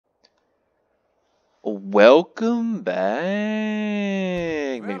Welcome back,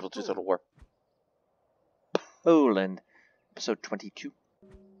 Medieval 2 Total War. Poland, episode 22.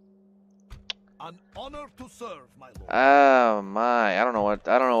 An honor to serve, my lord. Oh my, I don't know what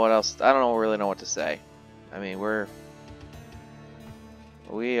else, I don't really know what to say. I mean,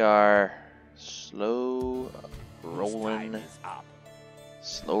 we are slow rolling.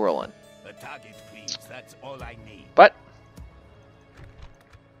 Slow rolling. The target, please. That's all I need. But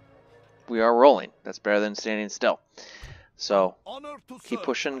we are rolling. That's better than standing still. So keep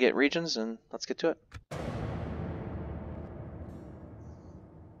pushing, get regions, and let's get to it.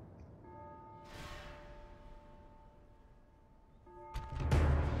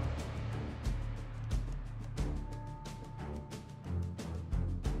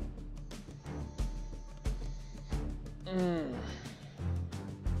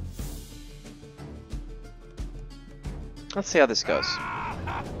 Let's see how this goes.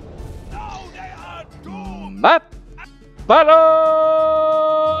 Map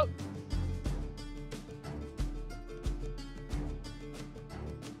battle!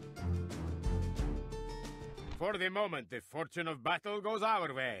 For the moment, the fortune of battle goes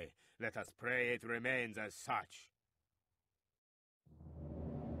our way. Let us pray it remains as such.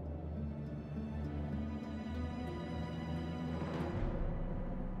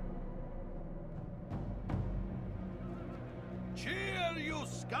 Cheer, you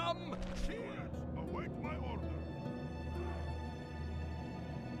scum! Cheer! Await my order.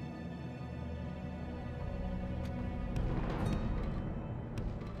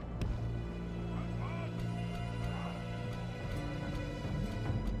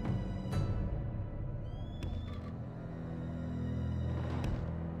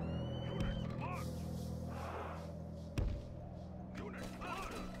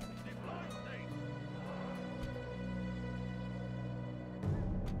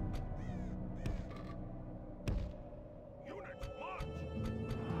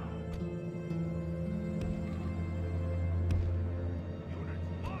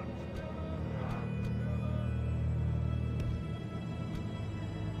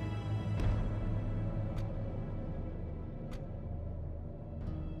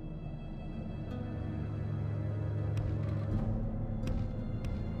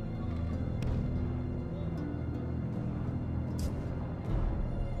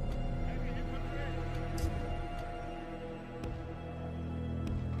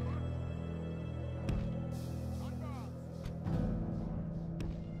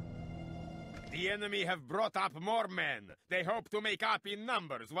 The enemy have brought up more men. They hope to make up in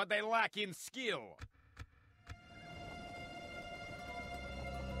numbers what they lack in skill.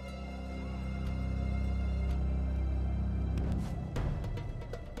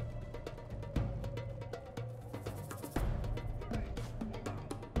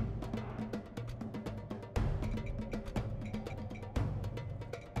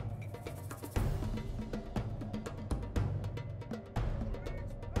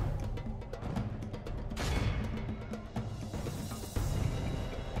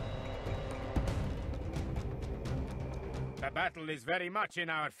 The battle is very much in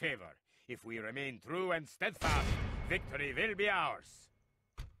our favor. If we remain true and steadfast, victory will be ours.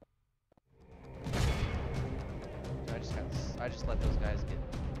 I just let those guys get.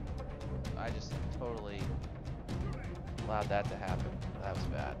 I just totally allowed that to happen. That was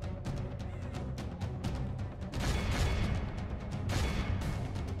bad.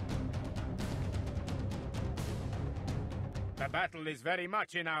 The battle is very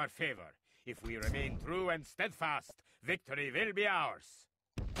much in our favor. If we remain true and steadfast, victory will be ours.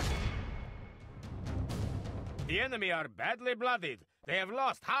 The enemy are badly blooded. They have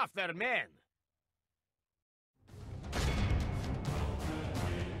lost half their men.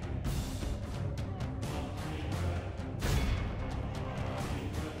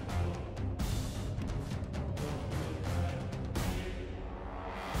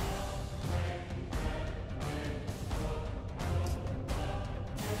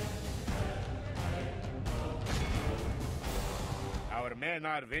 Our men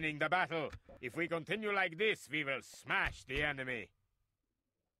are winning the battle. If we continue like this, we will smash the enemy.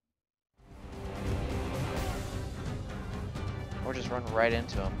 Or just run right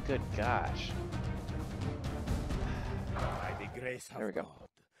into him. Good gosh. By the grace of There we go. God,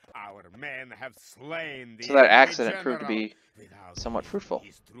 our men have slain the So that enemy accident proved to general. be Without somewhat him, fruitful.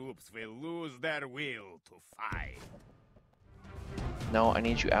 His troops will lose their will to fight. No, I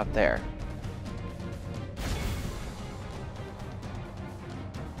need you out there.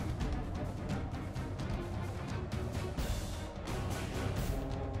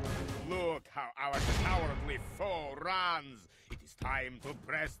 Look how our cowardly foe runs. It is time to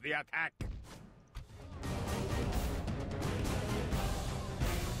press the attack.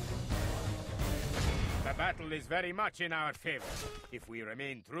 The battle is very much in our favor. If we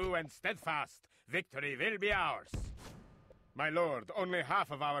remain true and steadfast, victory will be ours. My lord, only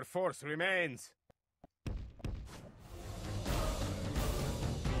half of our force remains.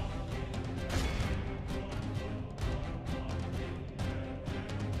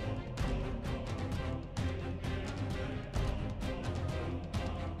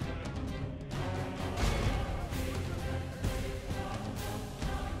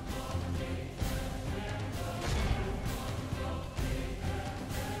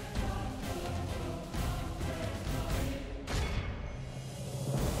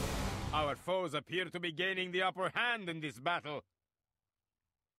 Our foes appear to be gaining the upper hand in this battle.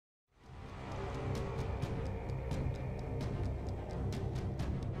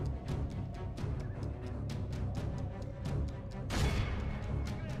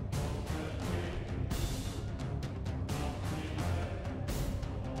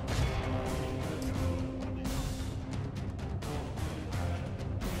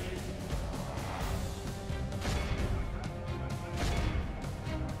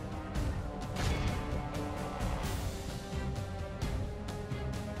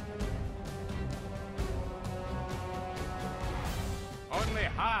 Only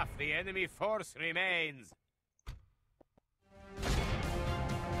half the enemy force remains.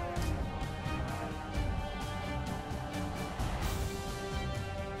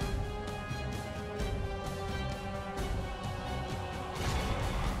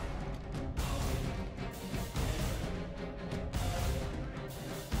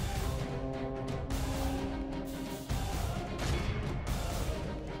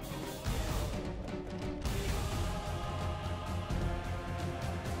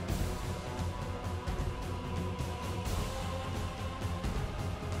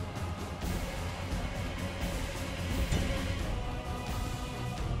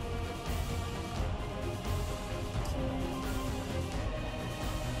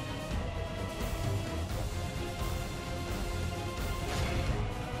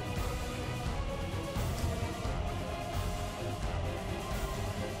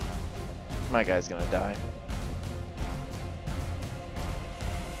 My guy's gonna die.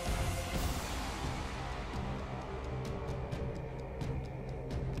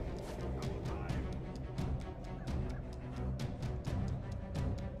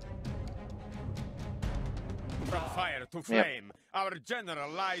 From fire to flame, our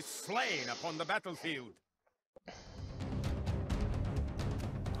general lies slain upon the battlefield.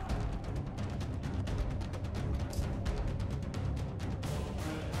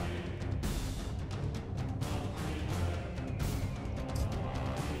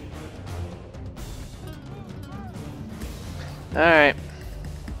 All right.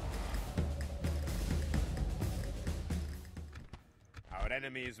 Our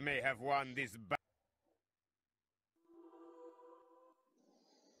enemies may have won this battle.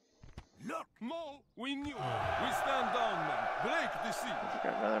 Look, Mo, we knew. We stand down, man. Break the siege.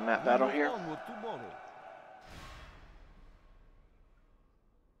 Got another map battle We here. move onward tomorrow.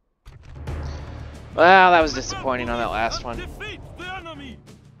 Well, that was disappointing on that last one. Defeat the enemy.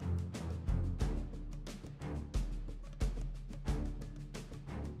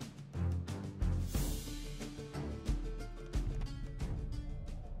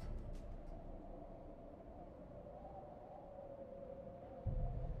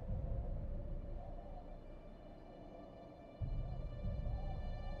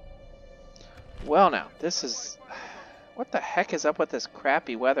 Well, now this is. What the heck is up with this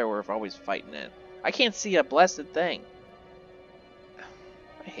crappy weather we're always fighting in? I can't see a blessed thing.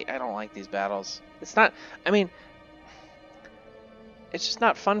 I don't like these battles. It's not. I mean, it's just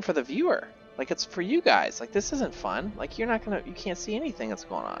not fun for the viewer. Like, it's for you guys. Like, this isn't fun. Like, you're not gonna. You can't see anything that's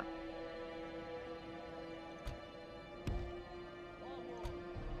going on.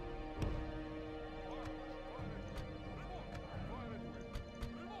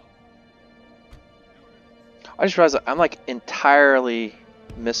 I just realized I'm like entirely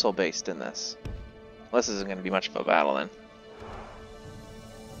missile based in this. Unless this isn't going to be much of a battle then.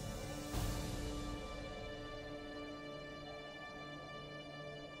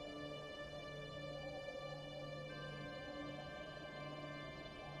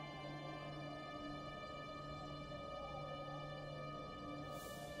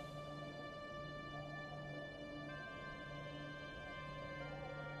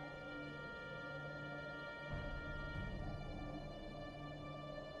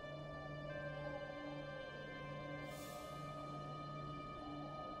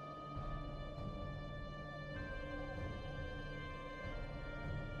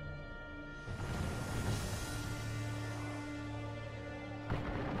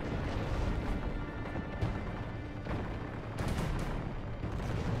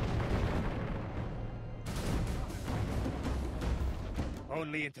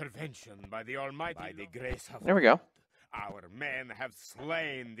 Only intervention by the Almighty. By the grace of There we go. God, our men have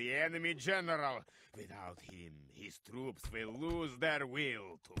slain the enemy general. Without him, his troops will lose their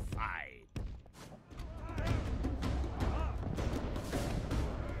will to fight.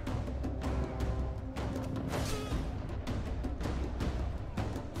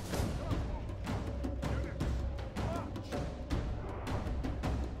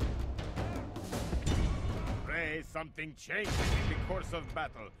 Pray something changes in the course of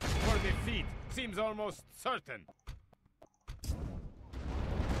battle, for defeat seems almost certain.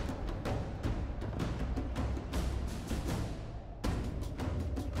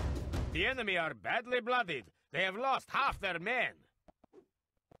 The enemy are badly bloodied. They have lost half their men.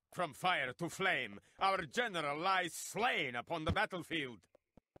 From fire to flame, our general lies slain upon the battlefield.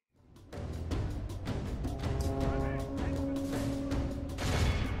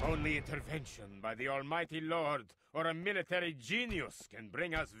 Only intervention by the Almighty Lord or a military genius can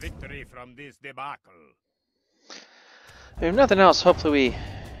bring us victory from this debacle. If nothing else, hopefully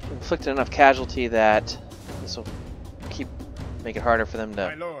we inflicted enough casualty that this will make it harder for them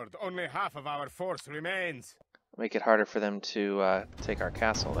My to lord, only half of our force remains. take our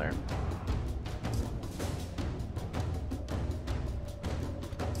castle there.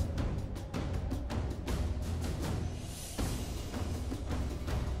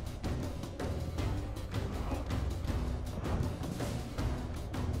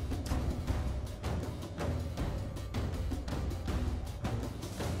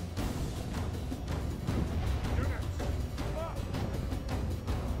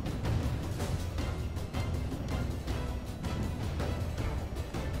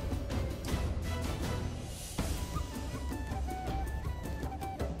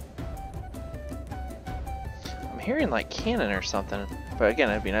 I'm hearing like cannon or something, but again,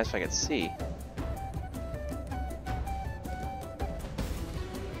 it'd be nice if I could see.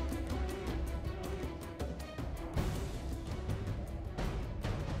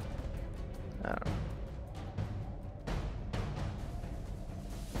 I don't know.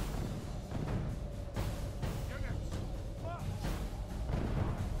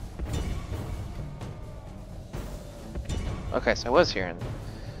 Okay, so I was hearing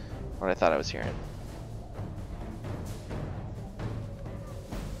what I thought I was hearing.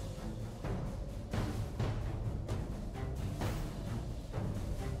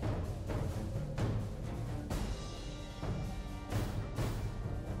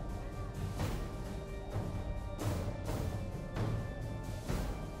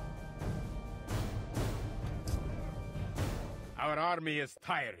 Our army is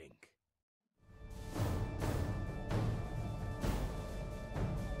tiring.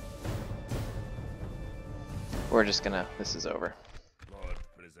 We're just gonna, this is over. Lord,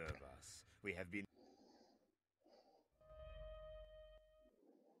 preserve us. We have been...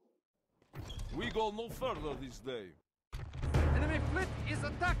 We go no further this day. Enemy fleet is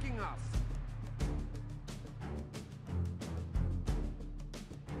attacking us!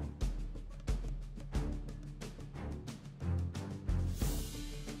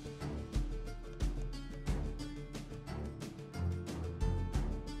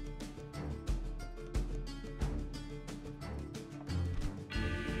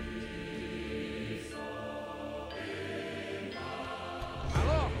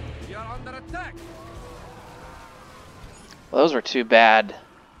 Hello, we are under attack! Well, those were two bad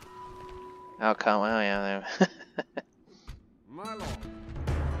outcome. Oh yeah, they My lord.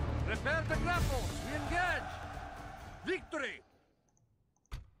 Prepare the grapples! We engage! Victory!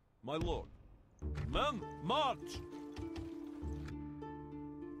 My lord. Men, march!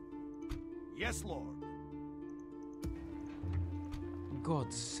 Yes, Lord.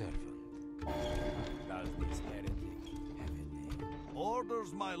 God's servant. Does this heretic have a name?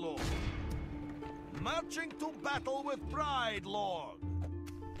 Orders, my lord. Marching to battle with pride, lord.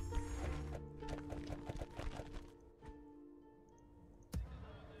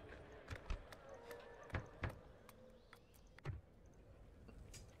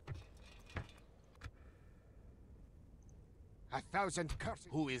 A thousand curses.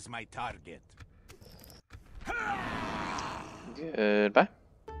 Who is my target? Goodbye.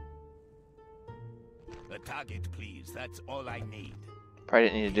 A target, please. That's all I need. Probably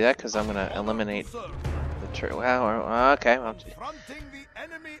didn't need to do that because I'm gonna eliminate Sir, the Wow. Okay. Well, fronting the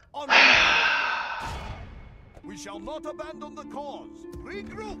enemy on We shall not abandon the cause.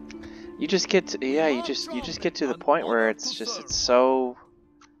 Regroup. you just get to, yeah. You just get to the point where it's just so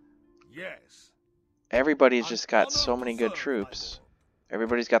Yes. everybody's just got so many good troops.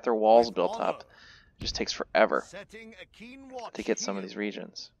 Everybody's got their walls built up. It just takes forever Setting a keen watch to get some of here. these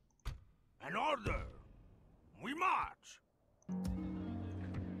regions. An order. We march.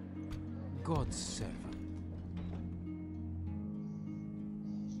 God's servant.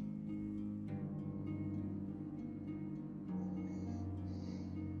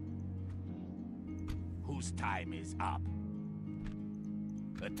 Whose time is up?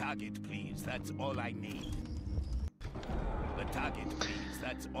 The target, please. That's all I need. The target, please.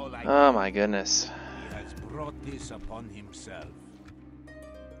 That's all I need. Oh my goodness. He has brought this upon himself.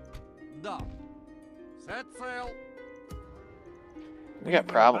 Da. Set sail. We got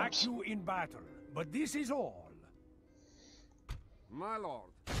problems. Back you in battle, but this is all. My lord.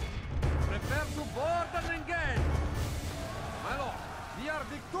 Prepare to board and engage. My lord, we are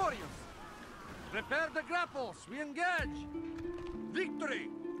victorious. Prepare the grapples. We engage. Victory.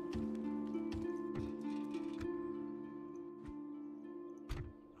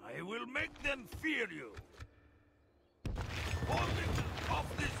 I will make them fear you. Holding off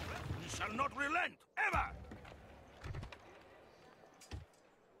this way, we shall not relent, ever!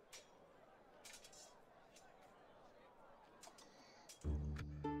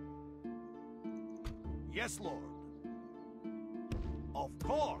 Yes, Lord. Of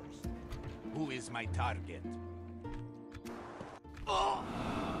course. Who is my target?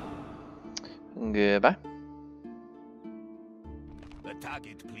 Goodbye. The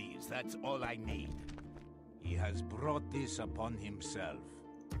target, please. That's all I need. He has brought this upon himself.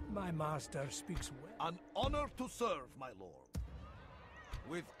 My master speaks well. An honor to serve, my lord.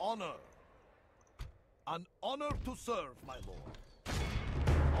 With honor. An honor to serve, my lord.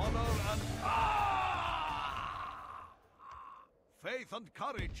 Honor and... Faith and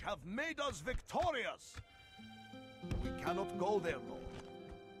courage have made us victorious. We cannot go there, Lord.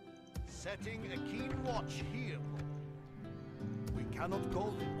 Setting a keen watch here, Lord. We cannot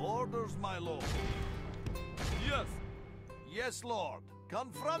go there. Orders, my lord. Yes. Yes, Lord.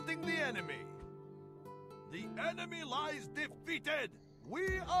 Confronting the enemy. The enemy lies defeated.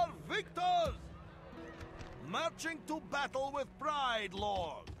 We are victors. Marching to battle with pride,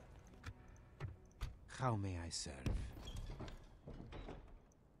 Lord. How may I serve?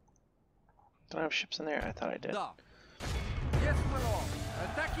 Don't I have ships in there? I thought I did. Da. Yes, my lord.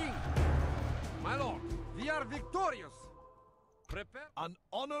 Attacking. My lord, we are victorious. Prepare. An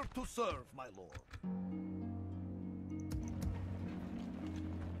honor to serve, my lord.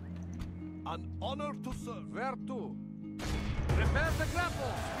 An honor to serve. Where to? Prepare the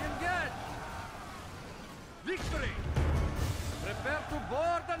grapples. We engage. Victory. Prepare to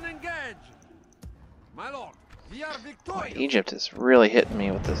board and engage. My lord, we are Boy, victorious. Egypt is really hitting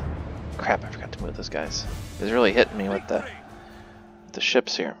me with this. Crap, I forgot to move those guys. It's really hitting me with the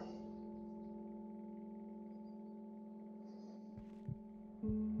ships here.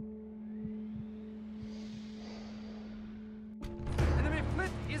 Enemy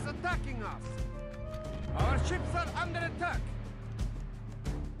fleet is attacking us. Our ships are under attack.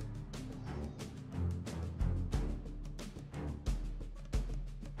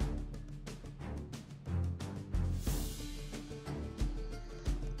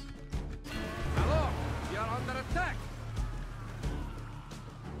 My lord, we are under attack.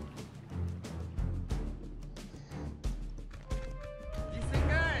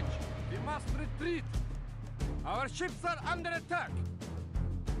 Disengage. We must retreat. Our ships are under attack.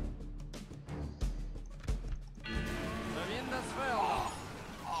 The wind has failed.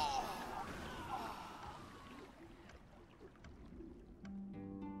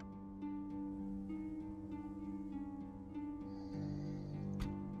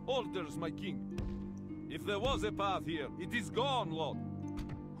 Orders, my king. If there was a path here, it is gone, Lord.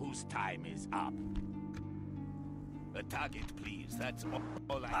 Whose time is up? The target, please. That's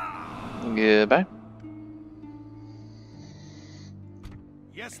all I need. Goodbye.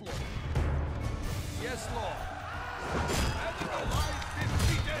 Yes, Lord. Yes, Lord. Enemy lies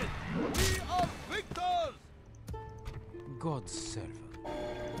defeated. We are victors. God's servant.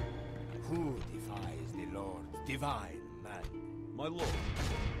 Who defies the Lord's divine man? My lord.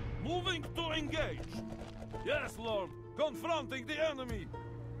 Moving to engage. Yes, Lord. Confronting the enemy.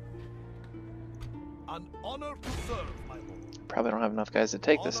 An honor to serve, my lord. Probably don't have enough guys to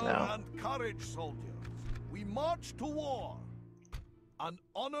take this Honor now. and courage, soldiers. We march to war. An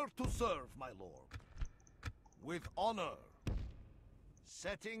honor to serve, my lord. With honor.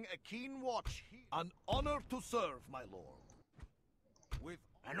 Setting a keen watch here. An honor to serve, my lord. With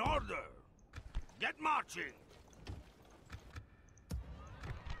An order. Get marching.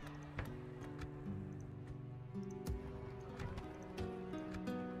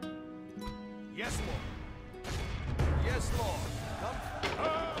 yes, Lord. Yes, Lord. Come.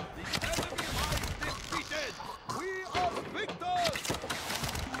 The enemy lies defeated. We are victors.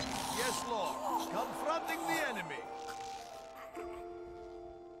 Yes, Lord. Confronting the enemy.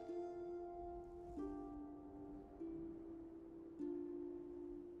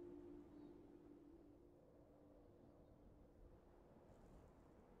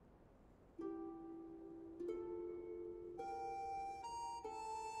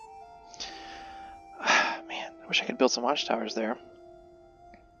 Wish I could build some watchtowers there.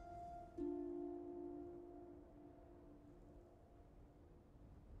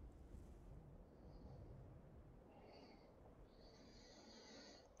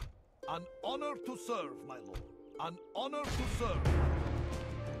 An honor to serve, my lord. An honor to serve.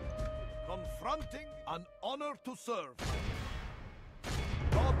 Confronting, an honor to serve.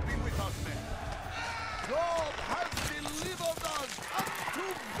 God be with us, men. God has delivered us unto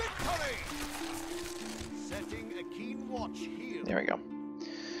victory. Setting a keen watch here. There we go.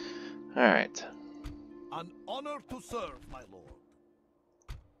 All right. An honor to serve, my lord.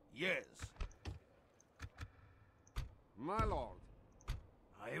 Yes. My lord.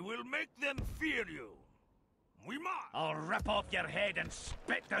 I will make them fear you. We must. I'll rip off your head and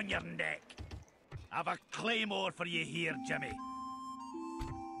spit down your neck. I've a claymore for you here, Jimmy.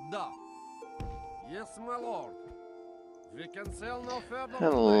 Da. Yes, my lord. We can sail no further.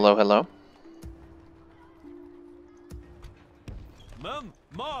 Hello, hello. Men,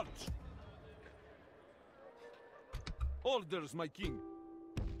 march! Orders, my king.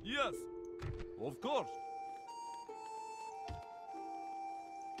 Yes, of course.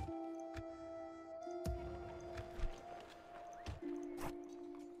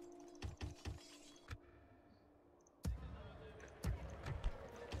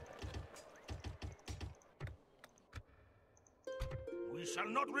 We shall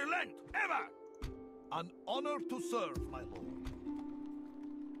not relent, ever! An honor to serve, my lord.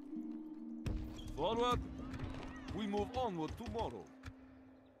 Forward. We move onward tomorrow.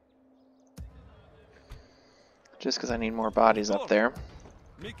 Just because I need more bodies up there.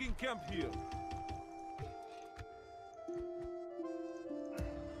 Making camp here.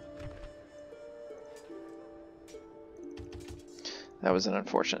 That was an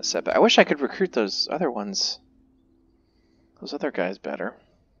unfortunate setback. I wish I could recruit those other ones. Those other guys better.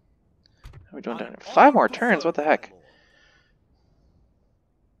 How are we doing down here? 5 more turns? What the heck?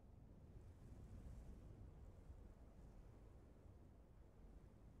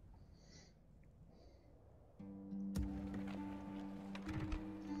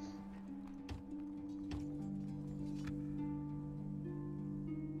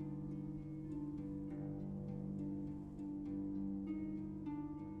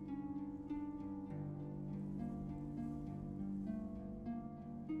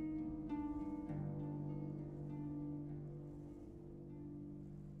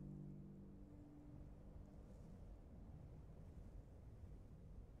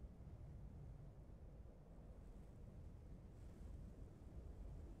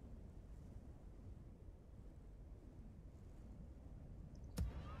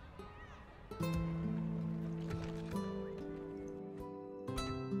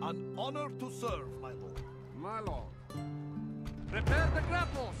 An honor to serve, my lord. My lord. Prepare the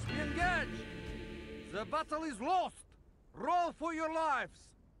grapples. We engage. The battle is lost. Roll for your lives.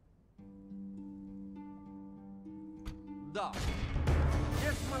 Da.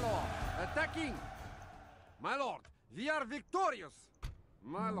 Yes, my lord. Attacking. My lord, we are victorious.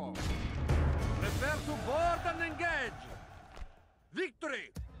 My lord. Prepare to board and engage.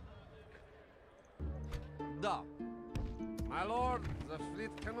 Victory. Da. My lord, the fleet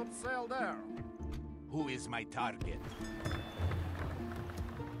cannot sail there. Who is my target?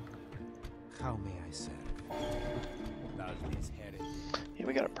 How may I serve? Does this heresy? Yeah,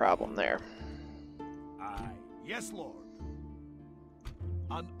 we got a problem there. Aye. Yes, lord.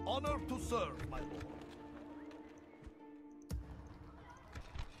 An honor to serve, my lord.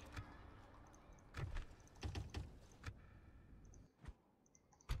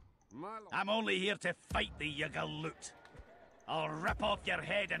 My lord. I'm only here to fight the Yugaloot. I'll rip off your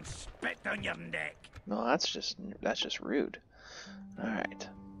head and spit down your neck. No, that's just rude. All right.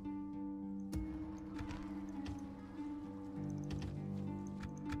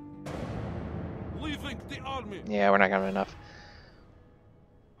 Leaving the army. Yeah, we're not gonna have enough.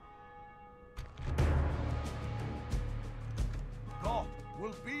 God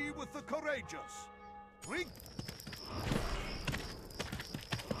will be with the courageous. Ring.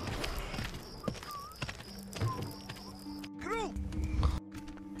 Group!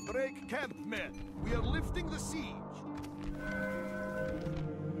 Break camp, men. We are lifting the siege.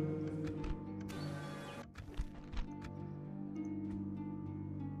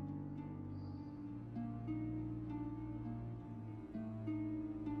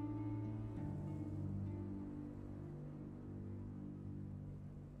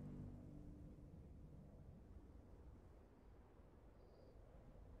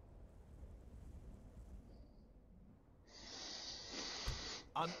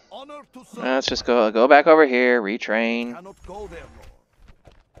 An honor to serve. Let's just go back over here, retrain. Cannot go there, lord.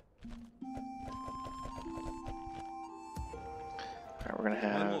 Alright, we're gonna My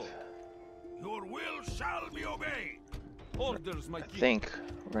have. lord. Your will shall be obeyed. Orders, my I king. think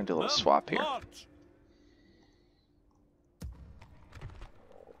we're gonna do a little Men, swap here. march.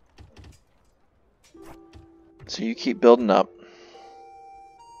 So you keep building up.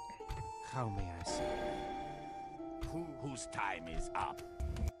 How may I say? Whose time is up?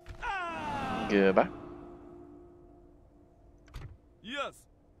 Goodbye. Yes.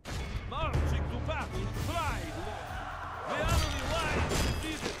 Marching to battle, pride, Lord. The enemy lies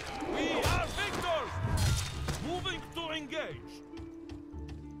defeated. We are victors. Moving to engage.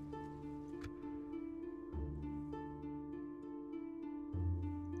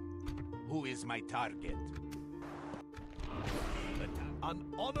 Who is my target?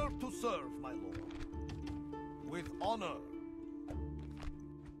 An honor to serve, my lord. With honor.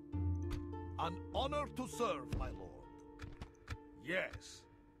 An honor to serve, my lord. Yes.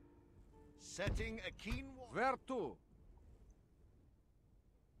 Setting a keen watch. Where to?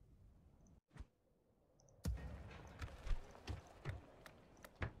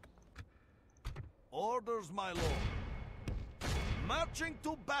 Orders, my lord. Marching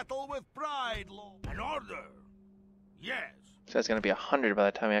to battle with pride, lord. An order. Yes. So that's gonna be 100 by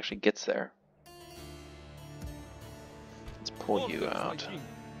the time he actually gets there. Let's pull you Orders, my out. king.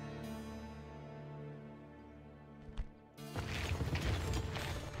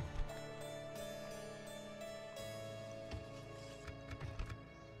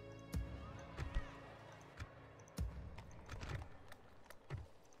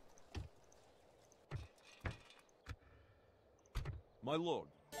 My lord.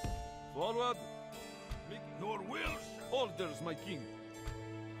 Forward. Make your will. Orders, my king.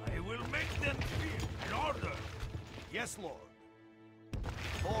 I will make them fear. An order. Yes, lord.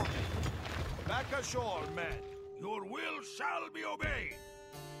 Forward. Back ashore, men. Your will shall be obeyed.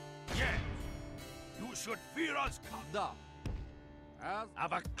 Yes. You should fear us. Da. As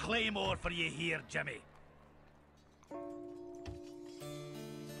I've a claymore for you here, Jimmy.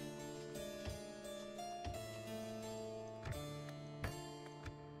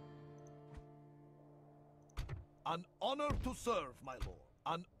 An honor to serve, my lord.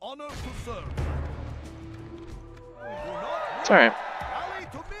 An honor to serve, my lord. Do not It's alright. rally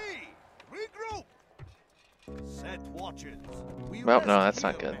to me. Regroup. Set watches. We Well, rest no, that's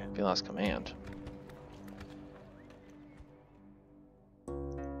not here, good. men. We lost command.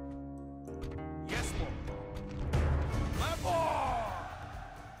 Yes, lord.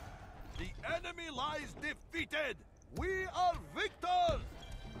 The enemy lies defeated. We are victors.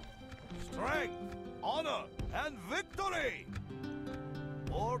 Strength, honor, and victory.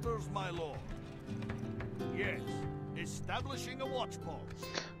 Orders, my lord. Yes. Establishing a watch post.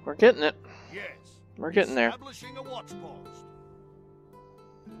 We're getting it. Yes. We're getting there. Establishing a watch post.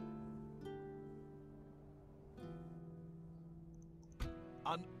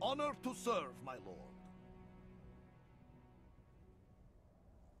 An honor to serve, my lord.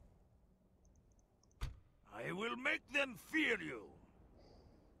 I will make them fear you.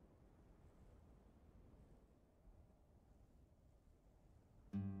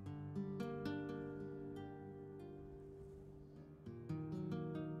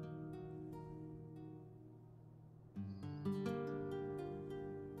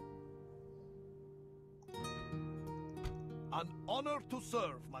 An honor to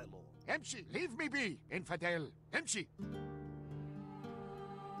serve, my lord. Emshi, leave me be, infidel. Emshi.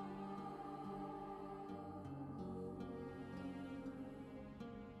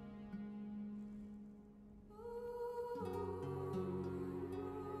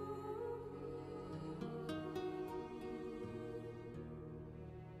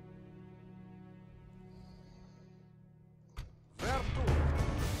 where to?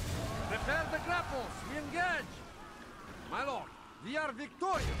 Prepare the grapples. We engage. My lord, we are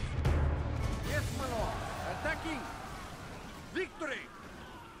victorious. Yes, my lord. Attacking. Victory.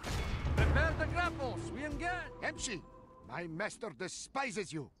 Prepare the grapples. We engage. Emshi, my master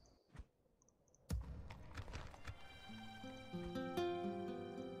despises you.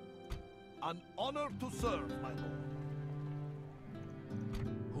 An honor to serve, my lord.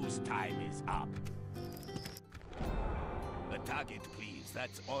 Whose time is up? The target, please.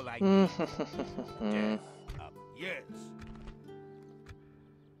 That's all I need. Death up. Yes.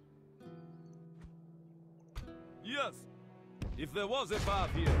 Yes. If there was a path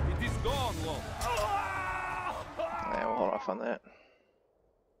here, it is gone, Lord. Yeah, we'll hold off on that.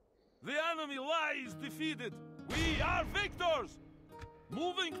 The enemy lies defeated. We are victors.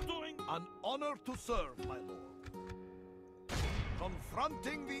 Moving to An honor to serve, my lord.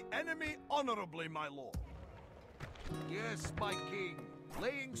 Confronting the enemy honorably, my lord. Yes, my king.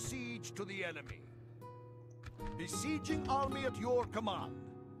 Laying siege to the enemy. Besieging army at your command.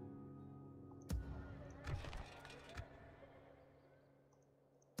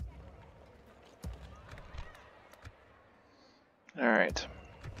 All right.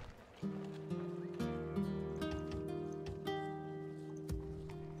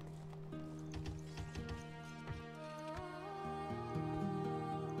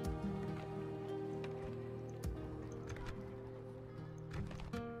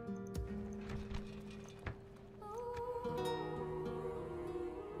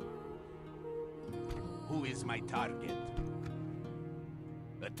 Who is my target?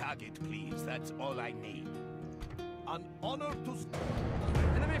 A target, please. That's all I need. An honor to...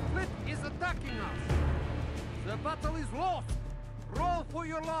 Enemy fleet is attacking us. The battle is lost. Roll for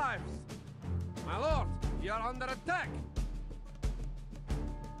your lives. My lord, we are under attack.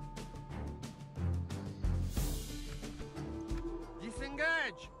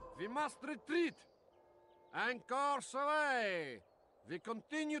 Disengage. We must retreat. Anchor away. We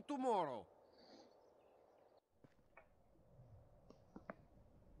continue tomorrow.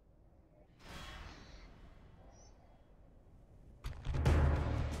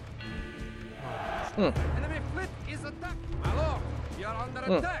 Enemy fleet is attacked. My lord, we are under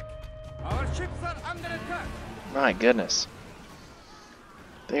attack. Our ships are under attack. My goodness.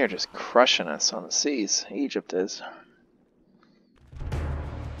 They are just crushing us on the seas. Egypt is.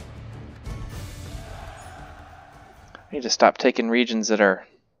 I need to stop taking regions that are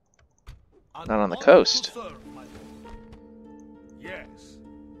not on the coast. Yes.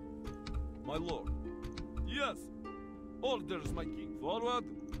 My lord. Yes. Orders, my king. Forward.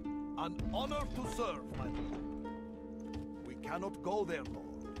 An honor to serve, my lord. We cannot go there,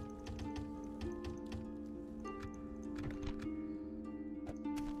 lord.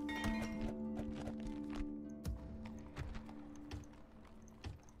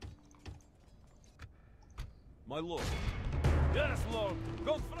 My lord. Yes, lord.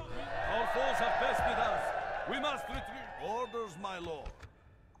 Confront me. Our foes have bested us. We must retreat. Orders, my lord.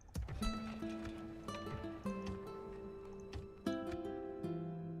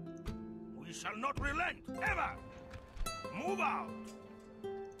 We shall not relent, ever! Move out!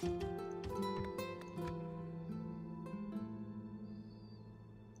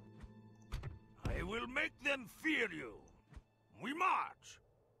 I will make them fear you. We march!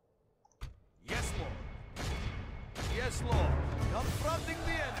 Yes, lord. Yes, lord. Confronting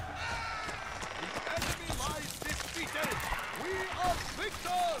the enemy. The enemy lies defeated. We are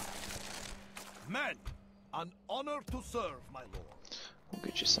victors! Men, an honor to serve, my lord. We'll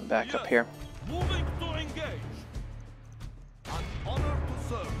get you some backup here. Moving to engage. An honor to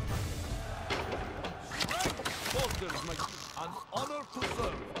serve. Strength. Orders, my king. An honor to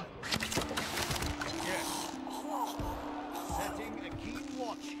serve. Yes. Setting a keen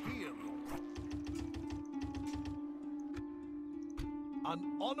watch here. An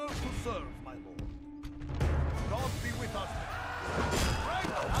honor to serve, my lord. God be with us.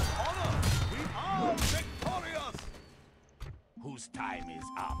 Strength and honor. We are victorious. Whose time is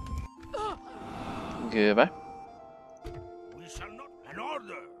up? Goodbye. We shall not... An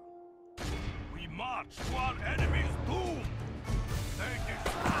order! We march to our enemy's doom!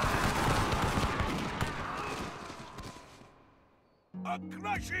 A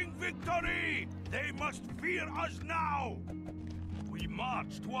crushing victory! They must fear us now! We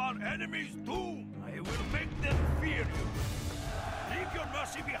march to our enemy's doom! I will make them fear you! Leave your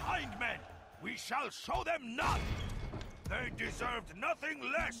mercy behind, men! We shall show them none! They deserved nothing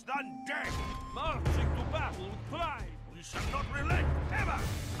less than death! Marching to battle with pride. We shall not relent, ever!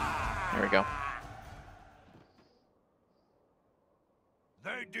 There we go.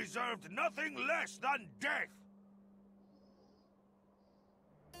 They deserved nothing less than death!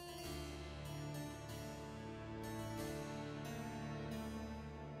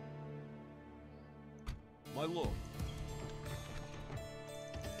 My lord.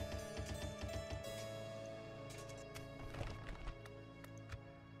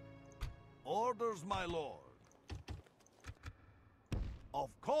 Orders, my lord. Of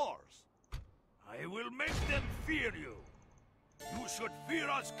course. I will make them fear you. You should fear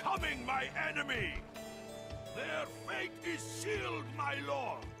us coming, my enemy. Their fate is sealed, my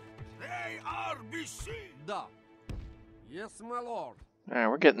lord. They are besieged. Da. Yes, my lord. Alright,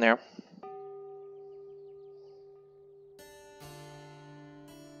 we're getting there.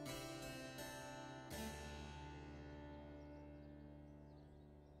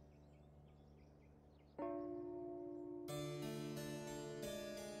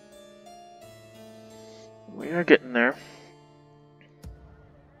 We are getting there.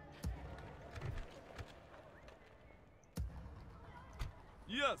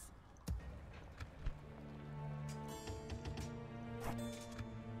 Yes.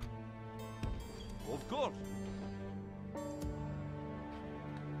 Of course.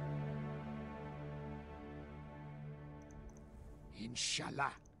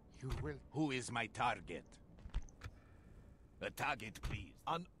 Inshallah, you will. Who is my target? A target, please.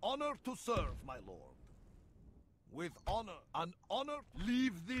 An honor to serve, my lord. With honor. An honor.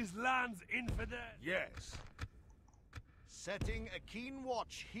 Leave these lands, infidel. Yes. Setting a keen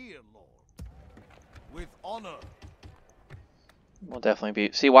watch here, lord. With honor. Will definitely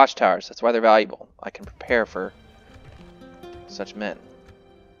be. See, watchtowers. That's why they're valuable. I can prepare for such men.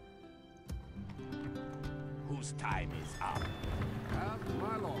 Whose time is up? And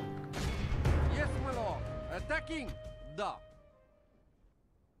my lord. Yes, my lord. Attacking. Da.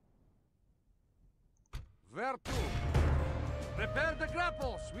 Where to? Prepare the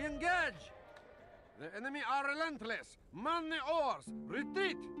grapples. We engage. The enemy are relentless. Man the oars.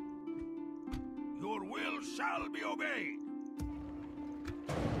 Retreat. Your will shall be obeyed.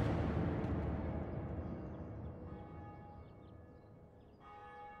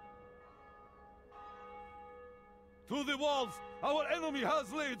 To the walls! Our enemy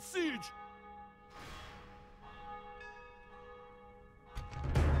has laid siege!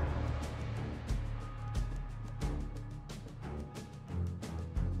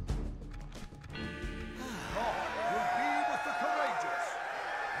 God will be with the courageous.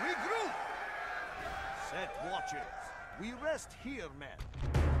 Regroup. Set watches. We rest here, men.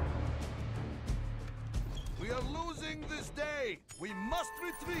 We are losing this day. We must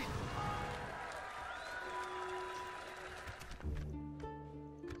retreat.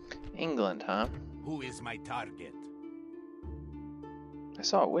 England, huh? Who is my target? I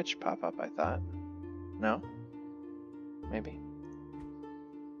saw a witch pop up, I thought. No? Maybe.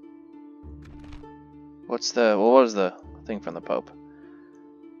 What was the thing from the Pope?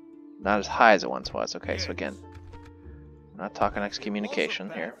 Not as high as it once was. Okay, so again, we're not talking excommunication It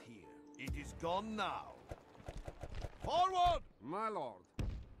was a here. path here. It is gone now. Forward! My lord.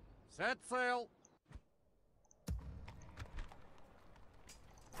 Set sail.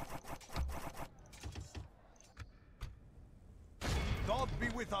 God be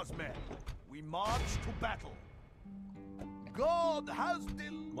with us, men. We march to battle. God has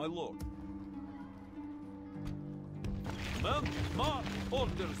My lord. Man, march!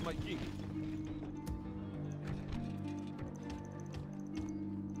 Orders, my king.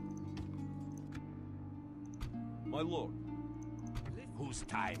 My lord. Whose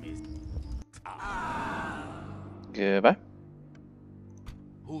time is Goodbye.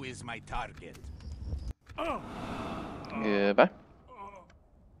 Who is my target? Goodbye.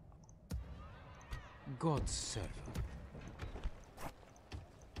 God's servant.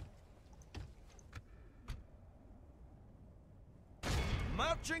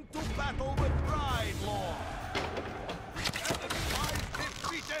 marching to battle with pride, Lord. The enemy lies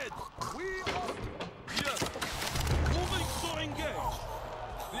defeated. We are... Yes! Moving to engage!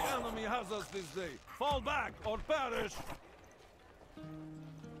 The enemy has us this day. Fall back or perish!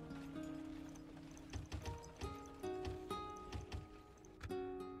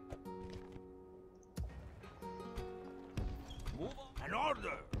 Move on. An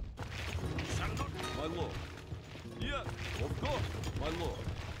order! Shall not... My lord. Yes, of course, my lord.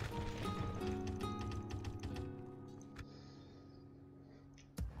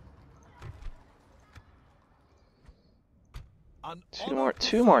 An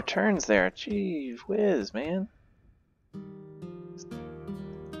Two more turns there. Gee whiz, man.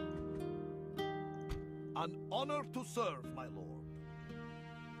 An honor to serve, my lord.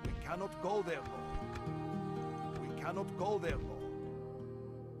 We cannot go there, lord. We cannot go there, lord.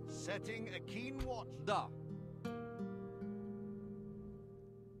 Setting a keen watch. Da.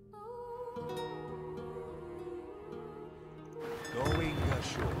 Going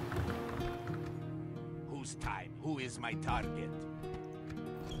ashore. Whose time? Who is my target?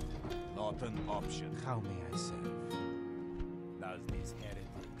 Not an option. How may I serve? Does this heretic?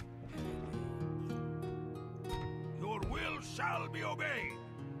 Your will shall be obeyed.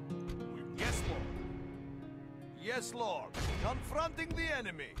 Yes, lord. Yes, lord. Confronting the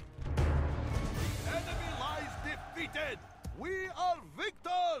enemy. The enemy lies defeated. We are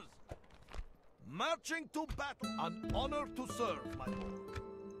victors. Marching to battle. An honor to serve, my lord.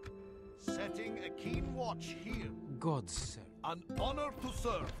 Setting a keen watch here. God's servant. An honor to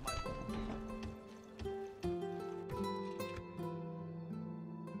serve, my lord.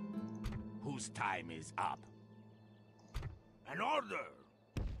 Whose time is up? An order!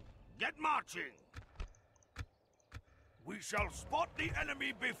 Get marching! We shall spot the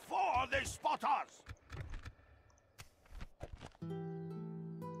enemy before they spot us!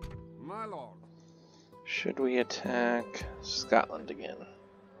 My lord. Should we attack Scotland again?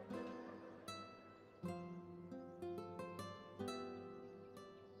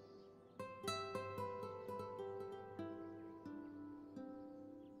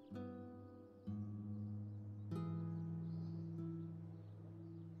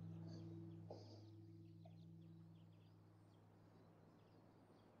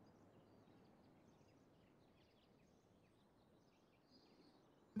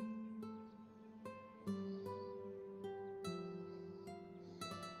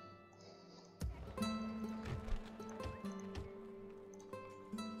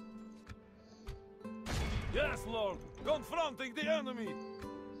 Yes, Lord. Confronting the enemy.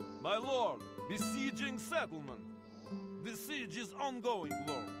 My lord, besieging settlement. The siege is ongoing,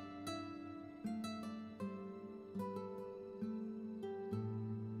 Lord.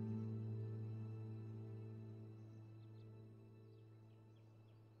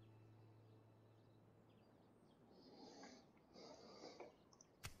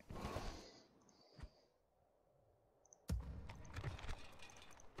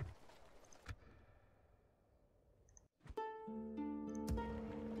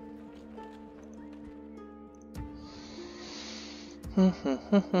 Where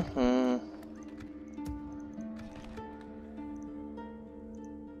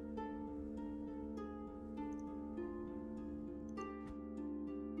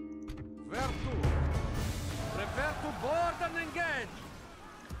to? Prepare to board and engage!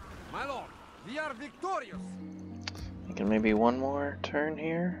 My lord, we are victorious! Thinking maybe one more turn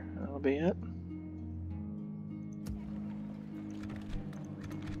here. That'll be it.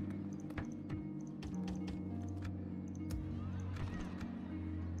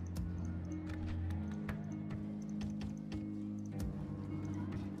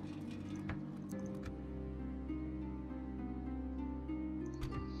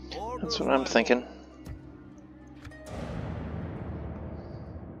 That's what I'm thinking.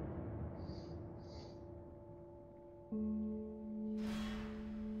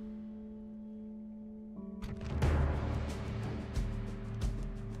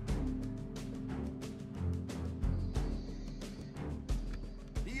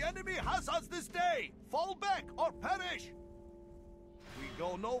 The enemy has us this day! Fall back or perish! We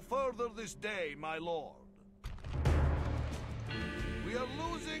go no further this day, my lord. We are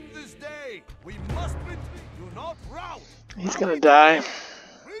losing this day! We must retreat! Do not rout! He's gonna die.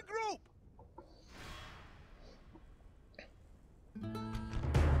 Regroup!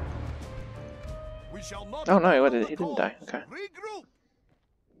 We shall not. Oh no, abandon he the didn't die. cause. Okay. Regroup!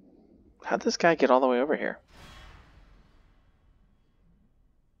 How'd this guy get all the way over here?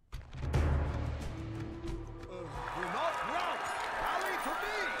 Do not rout! Rally to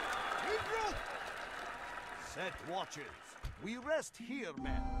me! Regroup! Set watches. We rest here,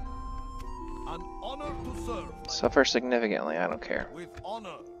 men. An honor to serve. Suffer significantly, I don't care. With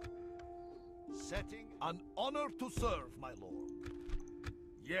honor. Setting an honor to serve, my lord.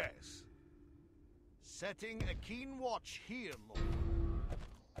 Yes. Setting a keen watch here, lord.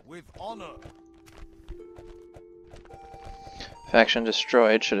 With honor. Faction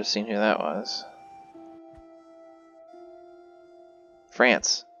destroyed. Should have seen who that was.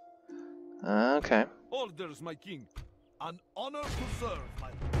 France. Okay. Orders, my king. An honor to serve, my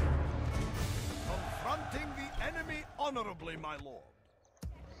lord. Confronting the enemy honorably, my lord.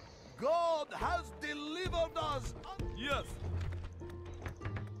 God has delivered us. Yes.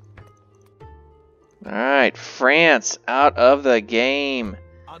 Alright, France out of the game.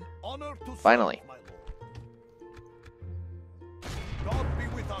 An honor to Finally. serve, my lord. God be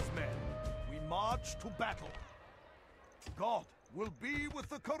with us, men. We march to battle. God will be with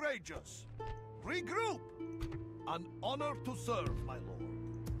the courageous. Regroup. An honor to serve, my lord.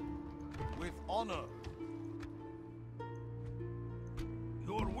 With honor.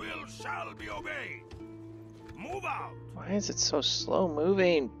 Your will shall be obeyed. Move out. Why is it so slow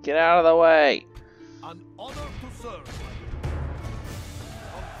moving? Get out of the way. An honor to serve, my lord.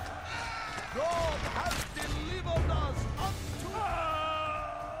 God has delivered us unto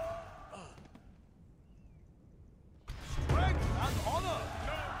strength and honor.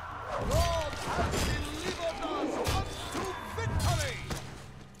 God has delivered us unto victory.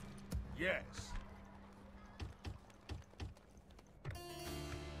 Yes.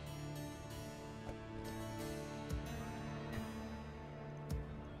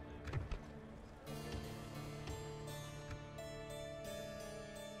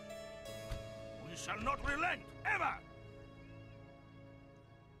 We shall not relent, ever!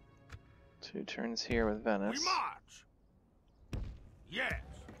 2 turns here with Venice. We march! Yes!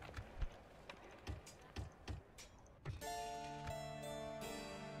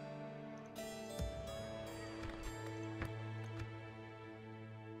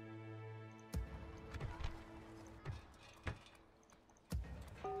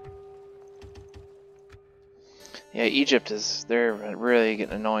 Yeah, Egypt they're really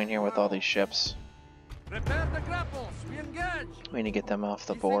getting annoying here with all these ships. Prepare the grapples. We engage. We need to get them off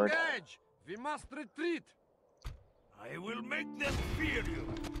the board. Disengage. We must retreat. I will make them fear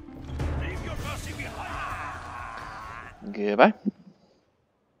you. Leave your mercy behind. Goodbye.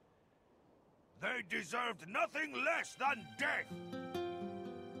 They deserved nothing less than death.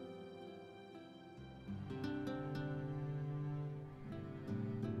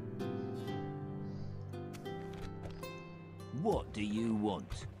 What do you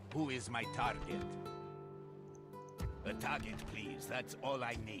want? Who is my target? A target, please. That's all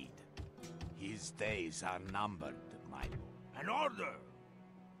I need. His days are numbered, my lord. An order.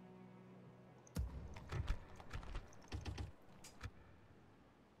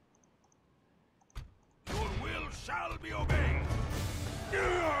 Your will shall be obeyed.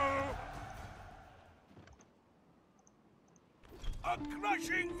 A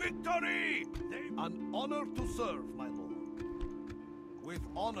crushing victory! An honor to serve, my lord. With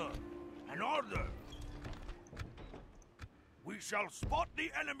honor. An order. We shall spot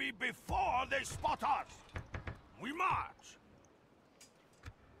the enemy before they spot us. We march.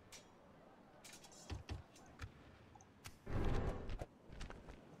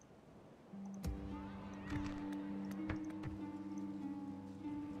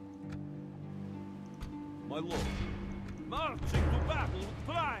 My lord. Marching to battle with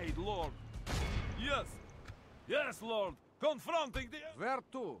pride, lord. Yes. Yes, lord. Confronting the... Where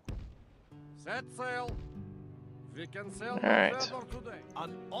to? Set sail. We can sail no Alright. further today.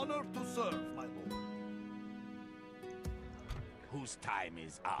 An honor to serve, my lord. Whose time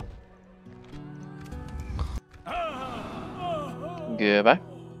is up? Goodbye.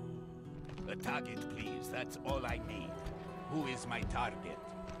 A target, please. That's all I need. Who is my target?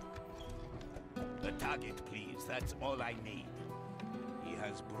 A target, please. That's all I need. He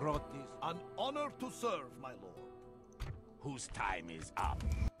has brought this. An honor to serve, my lord. Whose time is up?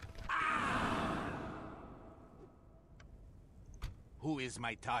 Who is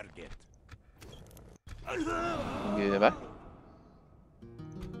my target? Goodbye.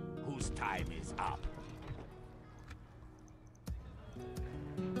 Whose time is up?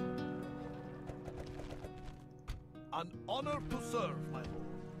 An honor to serve, my lord.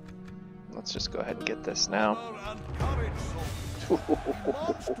 Let's just go ahead and get this now. Honor and courage, soldiers.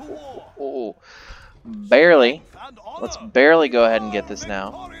 March to war. Oh, barely. And honor. Let's barely go ahead and get this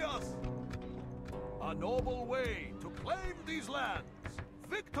now. Victorious. A noble way to claim these lands.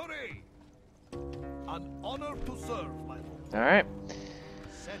 Victory. An honor to serve, my lord. All right.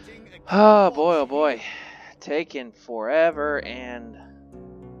 Setting a Oh boy, oh boy. Taking forever and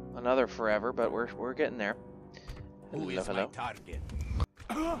another forever, but we're getting there. Who is my target?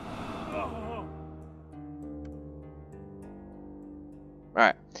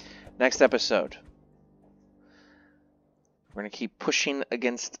 Alright, next episode. We're going to keep pushing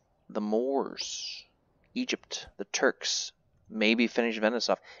against the Moors. Egypt, the Turks, maybe finish Venice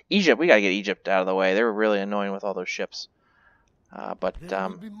off. Egypt, we got to get Egypt out of the way. They were really annoying with all those ships. There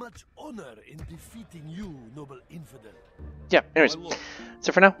will be much honor in defeating you, noble infidel. Yeah, anyways, that's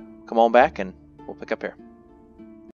it for now. Come on back and we'll pick up here.